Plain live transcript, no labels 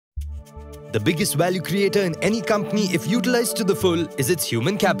The biggest value creator in any company, if utilized to the full, is its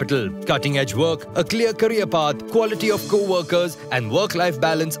human capital. Cutting-edge work, a clear career path, quality of co-workers, and work-life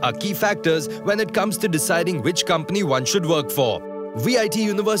balance are key factors when it comes to deciding which company one should work for. VIT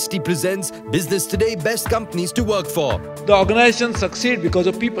University presents Business Today Best Companies to Work For. The organization succeeds because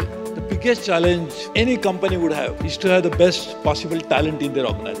of people. The biggest challenge any company would have is to have the best possible talent in their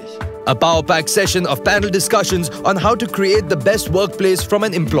organization. A power-packed session of panel discussions on how to create the best workplace from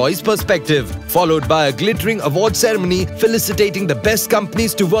an employee's perspective, followed by a glittering award ceremony felicitating the best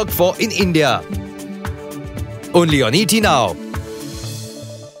companies to work for in India. Only on ET Now.